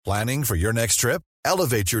Planning for your next trip?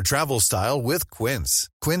 Elevate your travel style with Quince.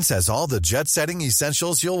 Quince has all the jet-setting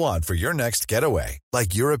essentials you'll want for your next getaway,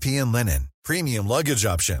 like European linen, premium luggage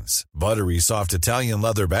options, buttery soft Italian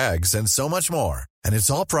leather bags, and so much more. And it's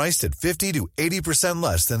all priced at 50 to 80%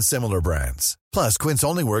 less than similar brands. Plus, Quince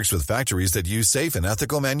only works with factories that use safe and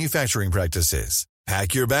ethical manufacturing practices.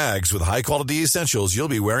 Pack your bags with high-quality essentials you'll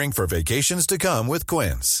be wearing for vacations to come with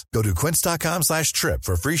Quince. Go to quince.com/trip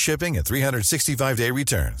for free shipping and 365-day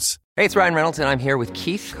returns. Hey, it's Ryan Reynolds, and I'm here with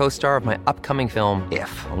Keith, co-star of my upcoming film,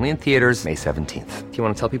 If, only in theaters May 17th. Do you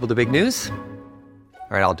want to tell people the big news?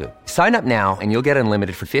 All right, I'll do it. Sign up now and you'll get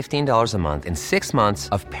unlimited for $15 a month and 6 months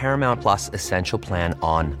of Paramount Plus Essential Plan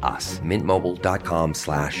on us.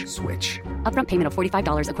 Mintmobile.com/switch. Upfront payment of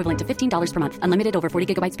 $45 equivalent to $15 per month. Unlimited over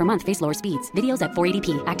 40 gigabytes per month. Face lower speeds. Videos at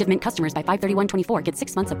 480p. Active Mint customers by 531.24 get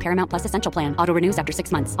 6 months of Paramount Plus Essential Plan. Auto renews after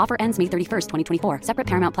 6 months. Offer ends May 31st, 2024. Separate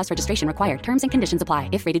Paramount Plus registration required. Terms and conditions apply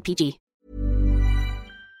if rated PG.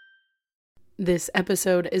 This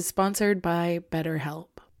episode is sponsored by BetterHelp.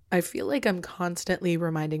 I feel like I'm constantly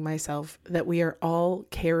reminding myself that we are all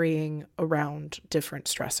carrying around different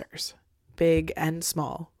stressors, big and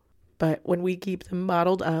small. But when we keep them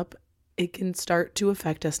bottled up, it can start to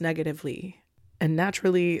affect us negatively. And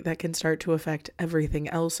naturally, that can start to affect everything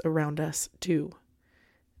else around us too.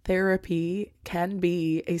 Therapy can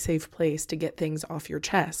be a safe place to get things off your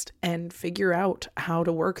chest and figure out how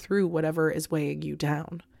to work through whatever is weighing you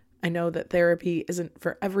down. I know that therapy isn't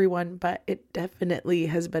for everyone, but it definitely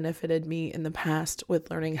has benefited me in the past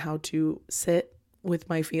with learning how to sit with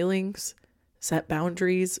my feelings, set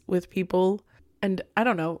boundaries with people, and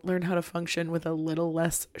learn how to function with a little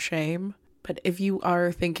less shame. But if you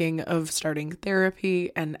are thinking of starting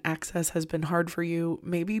therapy and access has been hard for you,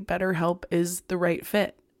 maybe BetterHelp is the right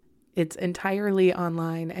fit. It's entirely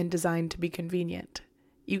online and designed to be convenient.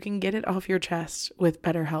 You can get it off your chest with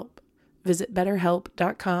BetterHelp. Visit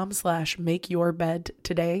BetterHelp.com/makeyourbed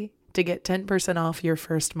today to get 10% off your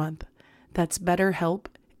first month. That's BetterHelp,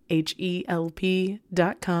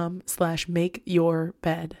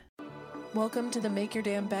 HELP.com/makeyourbed. Welcome to the Make Your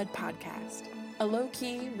Damn Bed podcast, a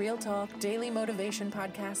low-key, real-talk, daily motivation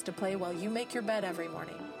podcast to play while you make your bed every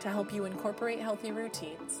morning to help you incorporate healthy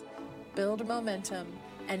routines, build momentum,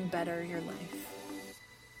 and better your life.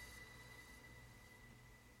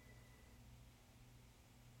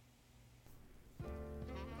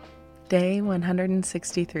 Day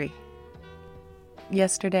 163.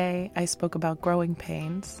 Yesterday, I spoke about growing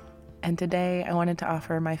pains, and today I wanted to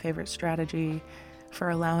offer my favorite strategy for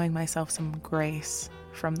allowing myself some grace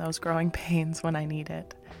from those growing pains when I need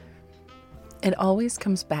it. It always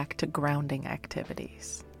comes back to grounding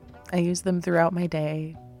activities. I use them throughout my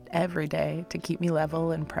day, every day, to keep me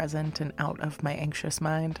level and present and out of my anxious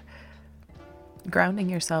mind. Grounding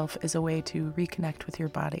yourself is a way to reconnect with your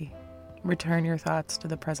body, return your thoughts to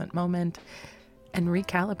the present moment, and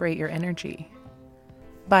recalibrate your energy.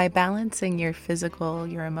 By balancing your physical,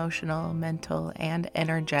 your emotional, mental, and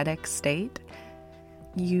energetic state,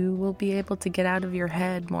 you will be able to get out of your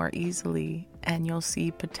head more easily, and you'll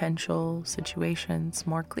see potential situations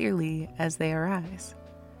more clearly as they arise.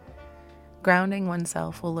 Grounding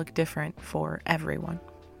oneself will look different for everyone.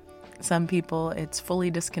 Some people, it's fully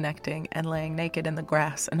disconnecting and laying naked in the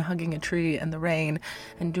grass and hugging a tree in the rain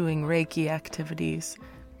and doing Reiki activities.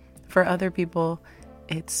 For other people,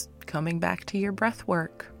 it's coming back to your breath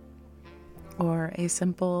work or a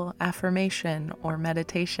simple affirmation or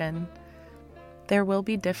meditation. There will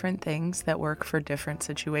be different things that work for different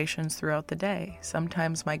situations throughout the day.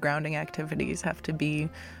 Sometimes my grounding activities have to be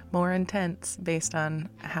more intense based on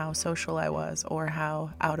how social I was or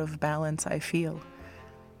how out of balance I feel.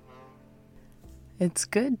 It's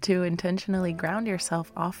good to intentionally ground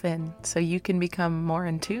yourself often so you can become more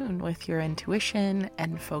in tune with your intuition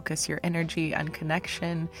and focus your energy on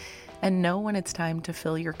connection and know when it's time to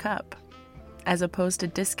fill your cup, as opposed to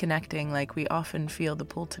disconnecting like we often feel the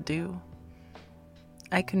pull to do.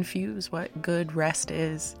 I confuse what good rest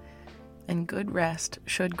is, and good rest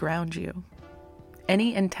should ground you.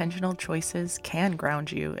 Any intentional choices can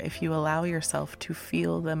ground you if you allow yourself to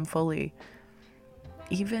feel them fully.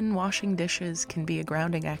 Even washing dishes can be a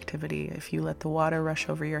grounding activity if you let the water rush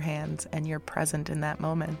over your hands and you're present in that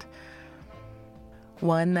moment.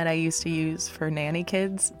 One that I used to use for nanny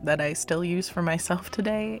kids that I still use for myself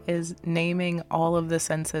today is naming all of the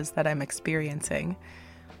senses that I'm experiencing.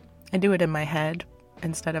 I do it in my head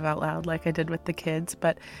instead of out loud like I did with the kids,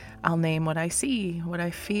 but I'll name what I see, what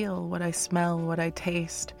I feel, what I smell, what I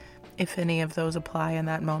taste, if any of those apply in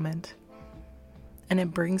that moment. And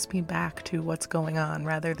it brings me back to what's going on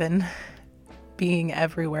rather than being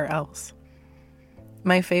everywhere else.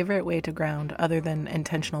 My favorite way to ground, other than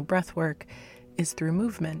intentional breath work, is through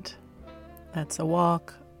movement. That's a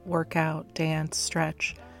walk, workout, dance,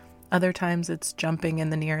 stretch. Other times it's jumping in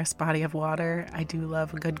the nearest body of water. I do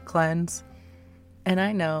love a good cleanse. And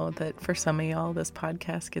I know that for some of y'all, this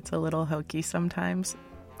podcast gets a little hokey sometimes,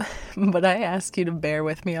 but I ask you to bear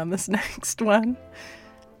with me on this next one.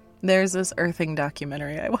 There's this earthing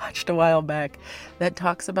documentary I watched a while back that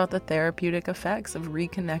talks about the therapeutic effects of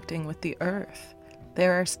reconnecting with the earth.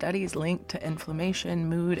 There are studies linked to inflammation,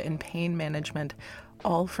 mood, and pain management,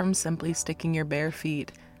 all from simply sticking your bare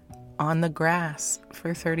feet on the grass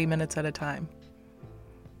for 30 minutes at a time.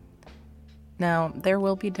 Now, there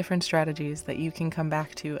will be different strategies that you can come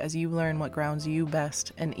back to as you learn what grounds you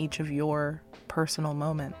best in each of your personal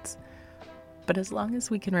moments. But as long as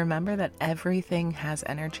we can remember that everything has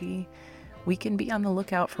energy, we can be on the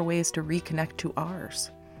lookout for ways to reconnect to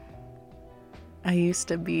ours. I used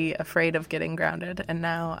to be afraid of getting grounded, and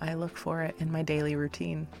now I look for it in my daily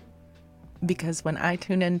routine. Because when I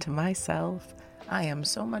tune into myself, I am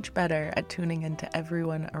so much better at tuning into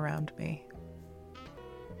everyone around me.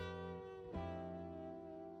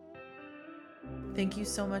 Thank you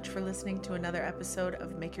so much for listening to another episode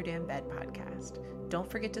of Make Your Damn Bed podcast. Don't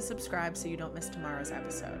forget to subscribe so you don't miss tomorrow's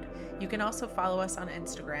episode. You can also follow us on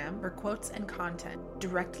Instagram for quotes and content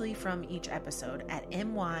directly from each episode at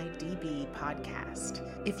MYDB Podcast.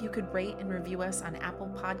 If you could rate and review us on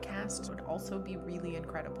Apple Podcasts, it would also be really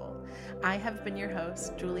incredible. I have been your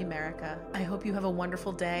host, Julie Merica. I hope you have a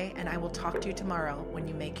wonderful day, and I will talk to you tomorrow when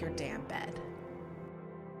you make your damn bed.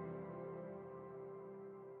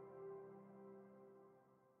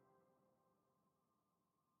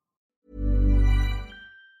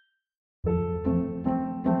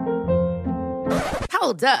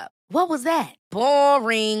 Hold up. What was that?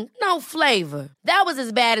 Boring. No flavor. That was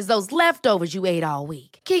as bad as those leftovers you ate all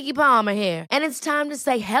week. Keke Palmer here, and it's time to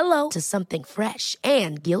say hello to something fresh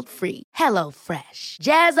and guilt-free. HelloFresh.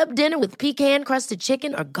 Jazz up dinner with pecan-crusted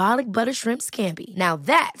chicken or garlic butter shrimp scampi. Now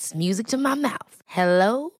that's music to my mouth.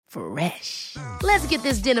 HelloFresh. Let's get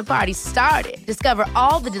this dinner party started. Discover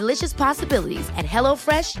all the delicious possibilities at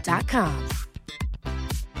HelloFresh.com.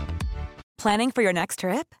 Planning for your next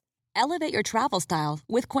trip? Elevate your travel style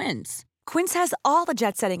with Quince. Quince has all the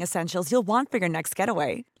jet-setting essentials you'll want for your next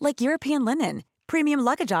getaway, like European linen, premium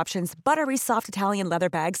luggage options, buttery soft Italian leather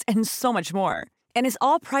bags, and so much more. And is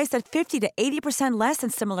all priced at 50 to 80% less than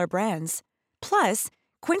similar brands. Plus,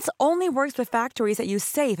 Quince only works with factories that use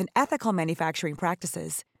safe and ethical manufacturing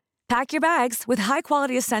practices. Pack your bags with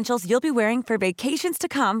high-quality essentials you'll be wearing for vacations to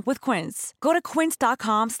come with Quince. Go to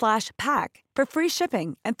quince.com/pack for free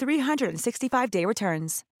shipping and 365-day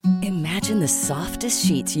returns. Imagine the softest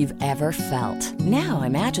sheets you've ever felt. Now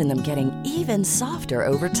imagine them getting even softer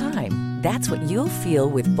over time. That's what you'll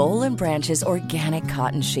feel with Boll & Branch's organic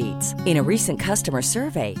cotton sheets. In a recent customer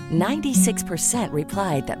survey, 96%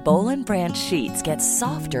 replied that Boll & Branch sheets get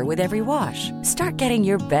softer with every wash. Start getting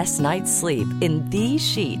your best night's sleep in these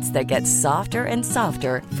sheets that get softer and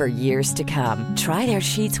softer for years to come. Try their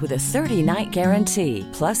sheets with a 30-night guarantee.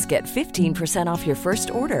 Plus, get 15% off your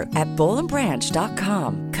first order at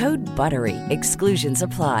bollandbranch.com. Code BUTTERY. Exclusions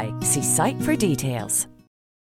apply. See site for details.